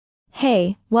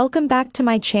Hey, welcome back to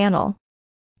my channel.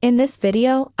 In this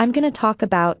video, I'm gonna talk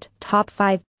about top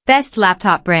 5 best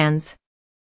laptop brands.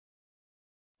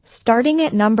 Starting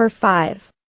at number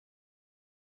 5.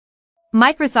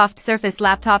 Microsoft Surface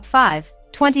Laptop 5,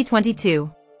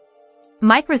 2022.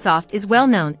 Microsoft is well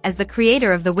known as the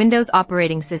creator of the Windows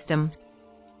operating system.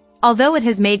 Although it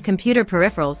has made computer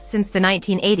peripherals since the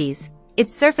 1980s,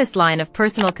 its Surface line of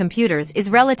personal computers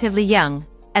is relatively young,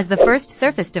 as the first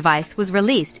Surface device was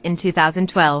released in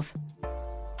 2012.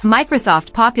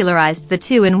 Microsoft popularized the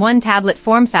two-in-one tablet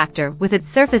form factor with its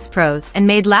Surface Pros and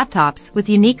made laptops with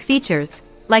unique features,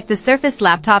 like the Surface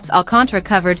Laptop's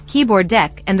Alcantara-covered keyboard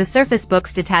deck and the Surface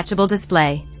Book's detachable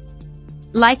display.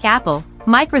 Like Apple,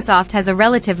 Microsoft has a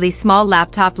relatively small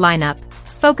laptop lineup,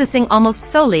 focusing almost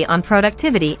solely on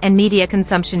productivity and media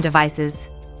consumption devices.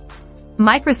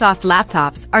 Microsoft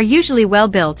laptops are usually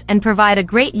well-built and provide a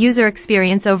great user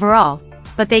experience overall,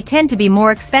 but they tend to be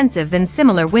more expensive than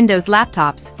similar Windows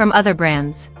laptops from other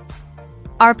brands.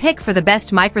 Our pick for the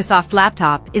best Microsoft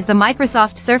laptop is the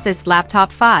Microsoft Surface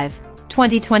Laptop 5,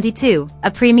 2022, a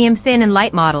premium thin and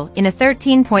light model in a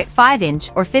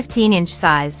 13.5-inch or 15-inch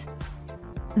size.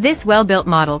 This well-built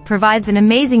model provides an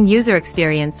amazing user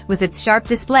experience with its sharp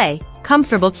display,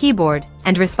 comfortable keyboard,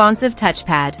 and responsive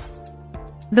touchpad.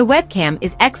 The webcam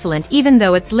is excellent even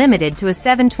though it's limited to a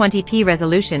 720p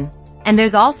resolution, and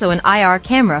there's also an IR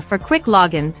camera for quick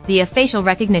logins via facial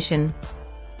recognition.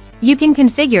 You can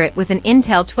configure it with an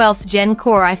Intel 12th Gen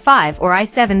Core i5 or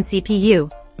i7 CPU,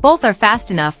 both are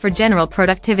fast enough for general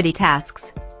productivity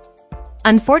tasks.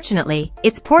 Unfortunately,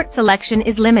 its port selection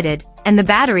is limited, and the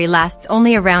battery lasts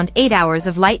only around 8 hours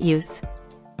of light use.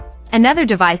 Another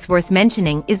device worth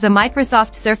mentioning is the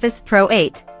Microsoft Surface Pro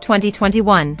 8,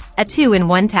 2021, a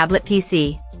two-in-one tablet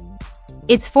PC.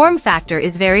 Its form factor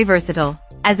is very versatile,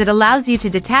 as it allows you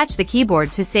to detach the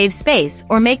keyboard to save space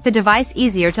or make the device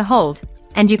easier to hold,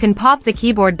 and you can pop the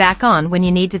keyboard back on when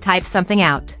you need to type something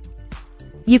out.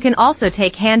 You can also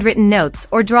take handwritten notes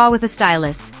or draw with a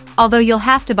stylus, although you'll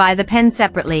have to buy the pen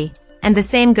separately, and the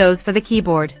same goes for the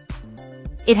keyboard.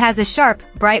 It has a sharp,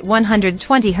 bright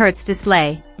 120Hz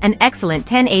display, an excellent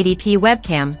 1080p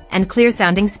webcam, and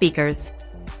clear-sounding speakers.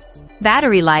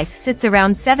 Battery life sits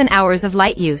around 7 hours of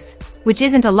light use, which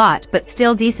isn't a lot but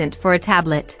still decent for a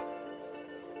tablet.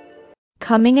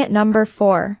 Coming at number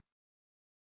 4.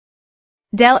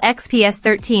 Dell XPS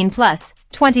 13 Plus,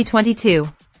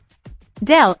 2022.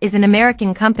 Dell is an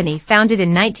American company founded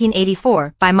in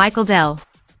 1984 by Michael Dell.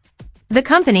 The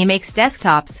company makes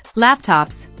desktops,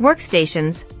 laptops,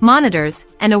 workstations, monitors,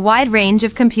 and a wide range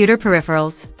of computer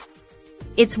peripherals.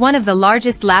 It's one of the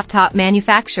largest laptop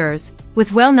manufacturers,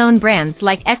 with well-known brands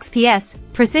like XPS,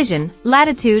 Precision,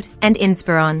 Latitude, and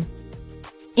Inspiron.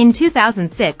 In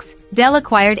 2006, Dell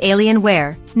acquired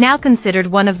Alienware, now considered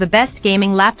one of the best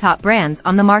gaming laptop brands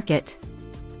on the market.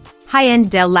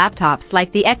 High-end Dell laptops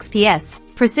like the XPS,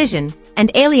 Precision,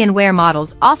 and Alienware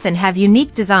models often have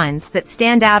unique designs that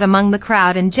stand out among the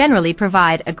crowd and generally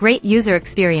provide a great user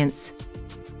experience.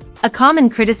 A common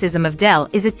criticism of Dell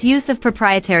is its use of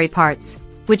proprietary parts,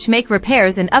 which make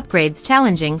repairs and upgrades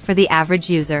challenging for the average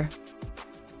user.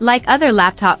 Like other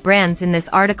laptop brands in this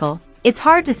article, it's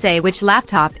hard to say which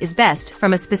laptop is best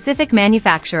from a specific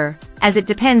manufacturer, as it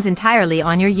depends entirely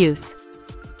on your use.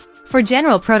 For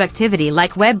general productivity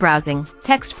like web browsing,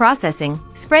 text processing,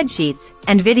 spreadsheets,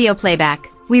 and video playback,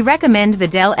 we recommend the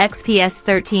Dell XPS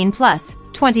 13 Plus,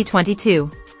 2022.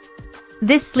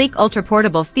 This sleek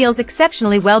ultra-portable feels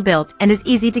exceptionally well-built and is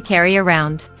easy to carry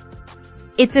around.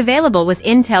 It's available with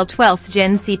Intel 12th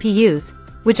Gen CPUs,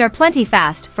 which are plenty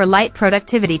fast for light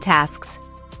productivity tasks.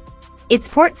 Its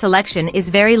port selection is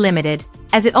very limited,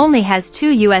 as it only has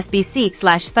 2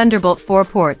 USB-C/Thunderbolt 4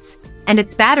 ports, and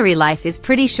its battery life is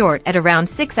pretty short at around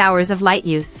 6 hours of light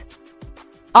use.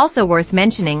 Also worth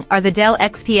mentioning are the Dell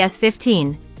XPS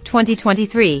 15,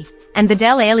 2023, and the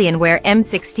Dell Alienware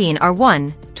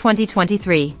M16R1,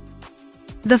 2023.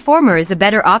 The former is a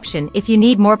better option if you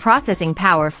need more processing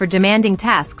power for demanding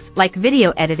tasks like video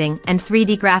editing and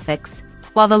 3D graphics,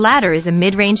 while the latter is a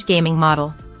mid-range gaming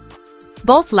model.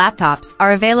 Both laptops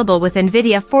are available with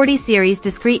NVIDIA 40 series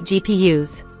discrete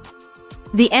GPUs.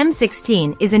 The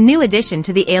M16 is a new addition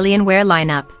to the Alienware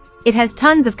lineup. It has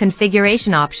tons of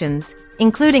configuration options,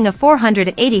 including a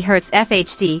 480Hz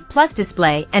FHD Plus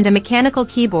display and a mechanical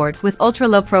keyboard with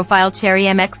ultra-low profile Cherry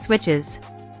MX switches.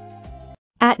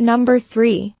 At number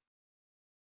 3.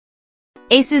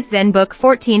 ASUS Zenbook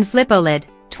 14 Flip OLED,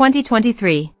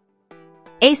 2023.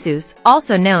 ASUS,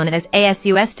 also known as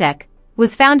ASUS Tech,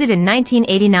 was founded in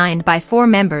 1989 by 4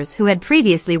 members who had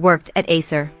previously worked at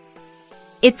Acer.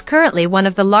 It's currently one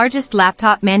of the largest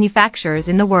laptop manufacturers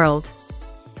in the world.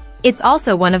 It's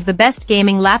also one of the best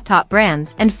gaming laptop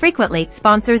brands and frequently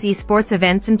sponsors esports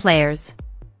events and players.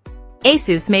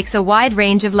 ASUS makes a wide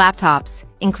range of laptops,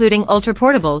 including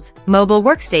ultraportables, mobile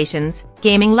workstations,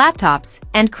 gaming laptops,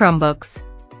 and Chromebooks.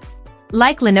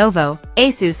 Like Lenovo,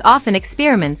 ASUS often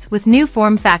experiments with new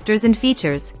form factors and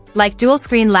features, like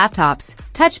dual-screen laptops,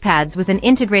 touchpads with an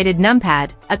integrated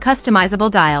numpad, a customizable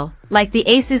dial, like the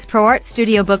ASUS ProArt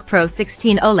StudioBook Pro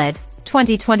 16 OLED,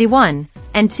 2021,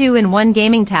 and 2-in-1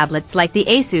 gaming tablets like the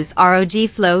ASUS ROG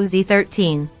Flow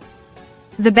Z13.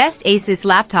 The best ASUS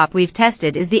laptop we've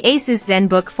tested is the ASUS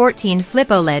Zenbook 14 Flip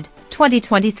OLED,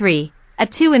 2023, a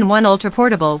 2-in-1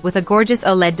 ultra-portable with a gorgeous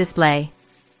OLED display.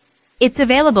 It's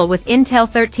available with Intel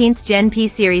 13th Gen P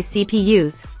series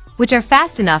CPUs, which are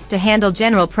fast enough to handle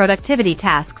general productivity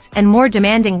tasks and more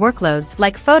demanding workloads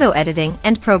like photo editing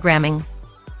and programming.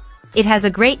 It has a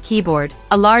great keyboard,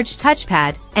 a large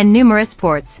touchpad, and numerous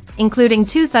ports, including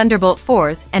 2 Thunderbolt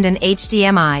 4s and an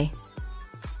HDMI.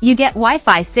 You get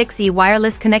Wi-Fi 6E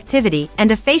wireless connectivity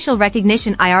and a facial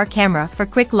recognition IR camera for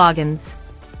quick logins.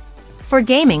 For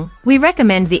gaming, we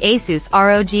recommend the ASUS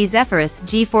ROG Zephyrus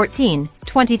G14,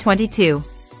 2022.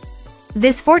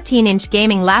 This 14-inch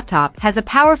gaming laptop has a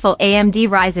powerful AMD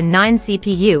Ryzen 9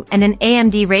 CPU and an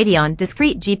AMD Radeon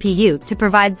discrete GPU to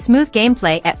provide smooth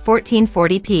gameplay at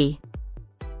 1440p.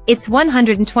 Its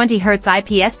 120Hz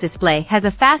IPS display has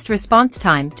a fast response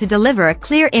time to deliver a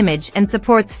clear image and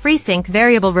supports FreeSync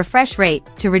variable refresh rate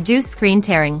to reduce screen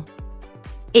tearing.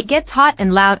 It gets hot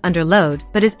and loud under load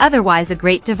but is otherwise a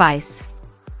great device.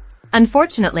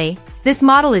 Unfortunately, this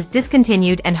model is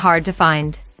discontinued and hard to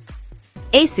find.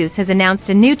 ASUS has announced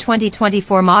a new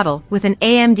 2024 model with an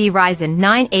AMD Ryzen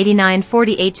 9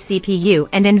 8940H CPU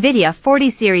and NVIDIA 40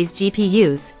 series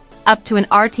GPUs, up to an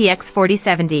RTX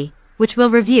 4070, which we'll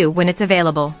review when it's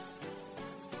available.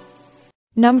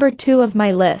 Number 2 of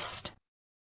my list.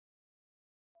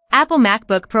 Apple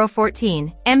MacBook Pro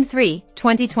 14, M3,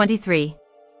 2023.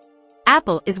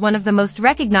 Apple is one of the most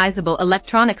recognizable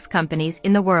electronics companies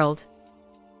in the world.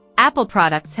 Apple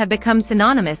products have become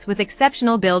synonymous with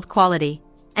exceptional build quality,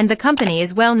 and the company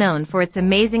is well known for its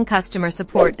amazing customer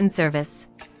support and service.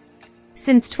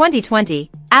 Since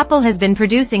 2020, Apple has been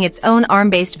producing its own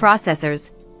ARM-based processors,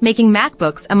 making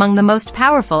MacBooks among the most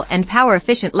powerful and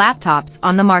power-efficient laptops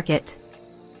on the market.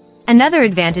 Another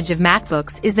advantage of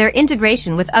MacBooks is their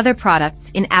integration with other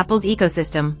products in Apple's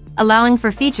ecosystem, allowing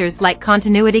for features like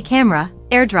continuity camera,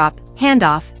 AirDrop,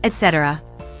 handoff, etc.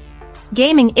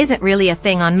 Gaming isn't really a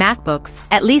thing on MacBooks,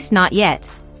 at least not yet,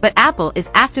 but Apple is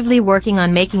actively working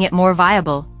on making it more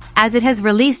viable, as it has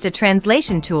released a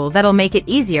translation tool that'll make it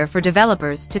easier for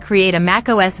developers to create a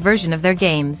macOS version of their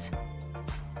games.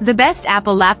 The best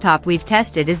Apple laptop we've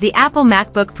tested is the Apple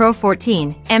MacBook Pro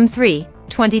 14, M3,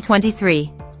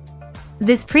 2023.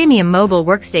 This premium mobile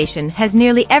workstation has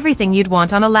nearly everything you'd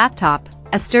want on a laptop: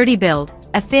 a sturdy build,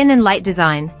 a thin and light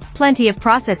design, plenty of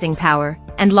processing power,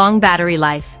 and long battery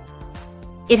life.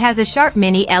 It has a sharp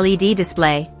mini LED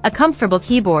display, a comfortable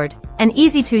keyboard, an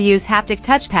easy-to-use haptic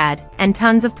touchpad, and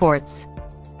tons of ports.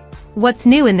 What's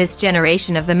new in this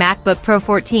generation of the MacBook Pro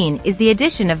 14 is the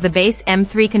addition of the base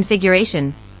M3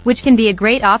 configuration, which can be a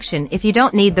great option if you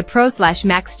don't need the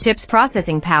Pro/Max chips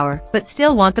processing power but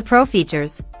still want the Pro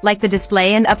features, like the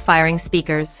display and up-firing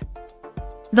speakers.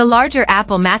 The larger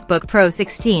Apple MacBook Pro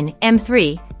 16,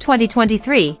 M3,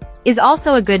 2023, is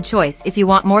also a good choice if you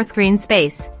want more screen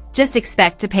space, just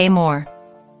expect to pay more.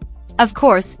 Of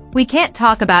course, we can't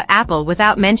talk about Apple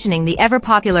without mentioning the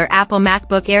ever-popular Apple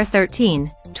MacBook Air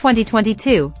 13,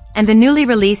 2022, and the newly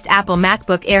released Apple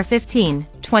MacBook Air 15,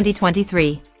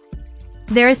 2023.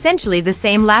 They're essentially the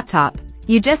same laptop,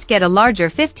 you just get a larger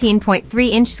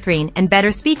 15.3-inch screen and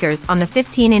better speakers on the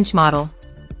 15-inch model.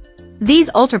 These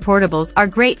ultra-portables are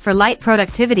great for light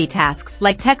productivity tasks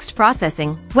like text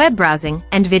processing, web browsing,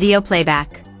 and video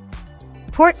playback.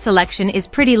 Port selection is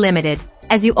pretty limited,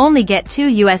 as you only get 2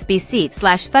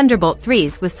 USB-C/Thunderbolt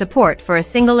 3s with support for a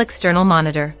single external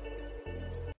monitor.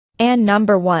 And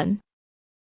number 1.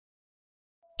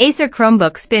 Acer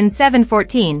Chromebook Spin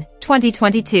 714,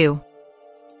 2022.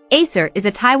 Acer is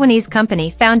a Taiwanese company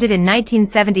founded in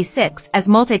 1976 as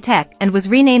Multitech and was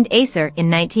renamed Acer in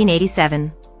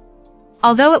 1987.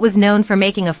 Although it was known for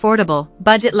making affordable,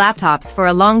 budget laptops for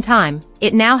a long time,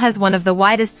 it now has one of the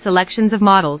widest selections of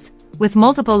models, with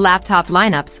multiple laptop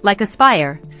lineups like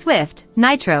Aspire, Swift,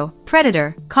 Nitro,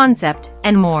 Predator, Concept,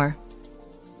 and more.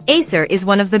 Acer is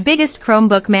one of the biggest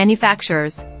Chromebook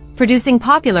manufacturers, producing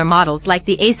popular models like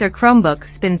the Acer Chromebook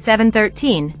Spin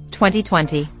 713,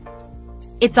 2020.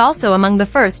 It's also among the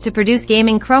first to produce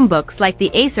gaming Chromebooks like the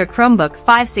Acer Chromebook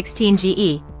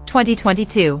 516GE,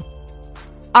 2022.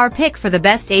 Our pick for the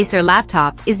best Acer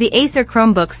laptop is the Acer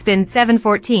Chromebook Spin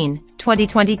 714,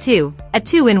 2022, a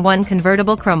 2-in-1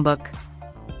 convertible Chromebook.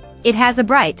 It has a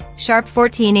bright, sharp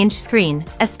 14-inch screen,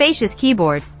 a spacious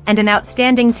keyboard, and an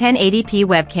outstanding 1080p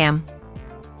webcam.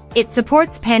 It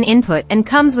supports pen input and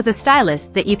comes with a stylus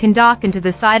that you can dock into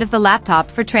the side of the laptop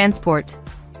for transport.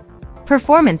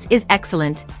 Performance is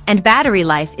excellent, and battery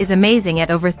life is amazing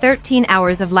at over 13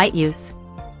 hours of light use.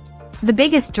 The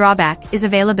biggest drawback is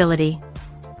availability.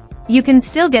 You can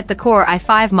still get the Core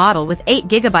i5 model with 8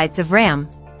 GB of RAM,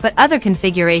 but other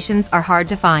configurations are hard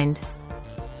to find.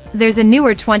 There's a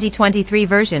newer 2023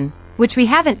 version, which we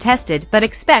haven't tested but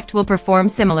expect will perform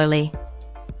similarly.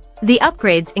 The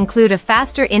upgrades include a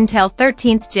faster Intel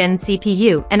 13th Gen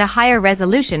CPU and a higher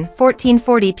resolution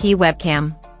 1440p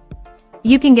webcam.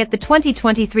 You can get the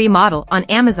 2023 model on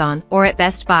Amazon or at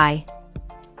Best Buy.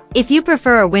 If you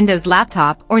prefer a Windows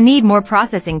laptop or need more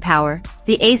processing power,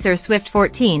 the Acer Swift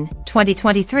 14,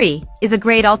 2023, is a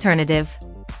great alternative.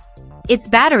 Its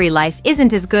battery life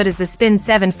isn't as good as the Spin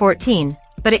 714,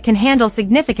 but it can handle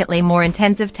significantly more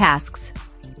intensive tasks.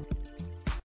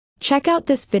 Check out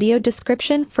this video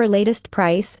description for latest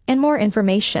price and more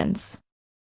informations.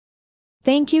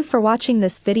 Thank you for watching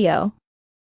this video.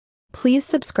 Please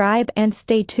subscribe and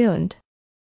stay tuned.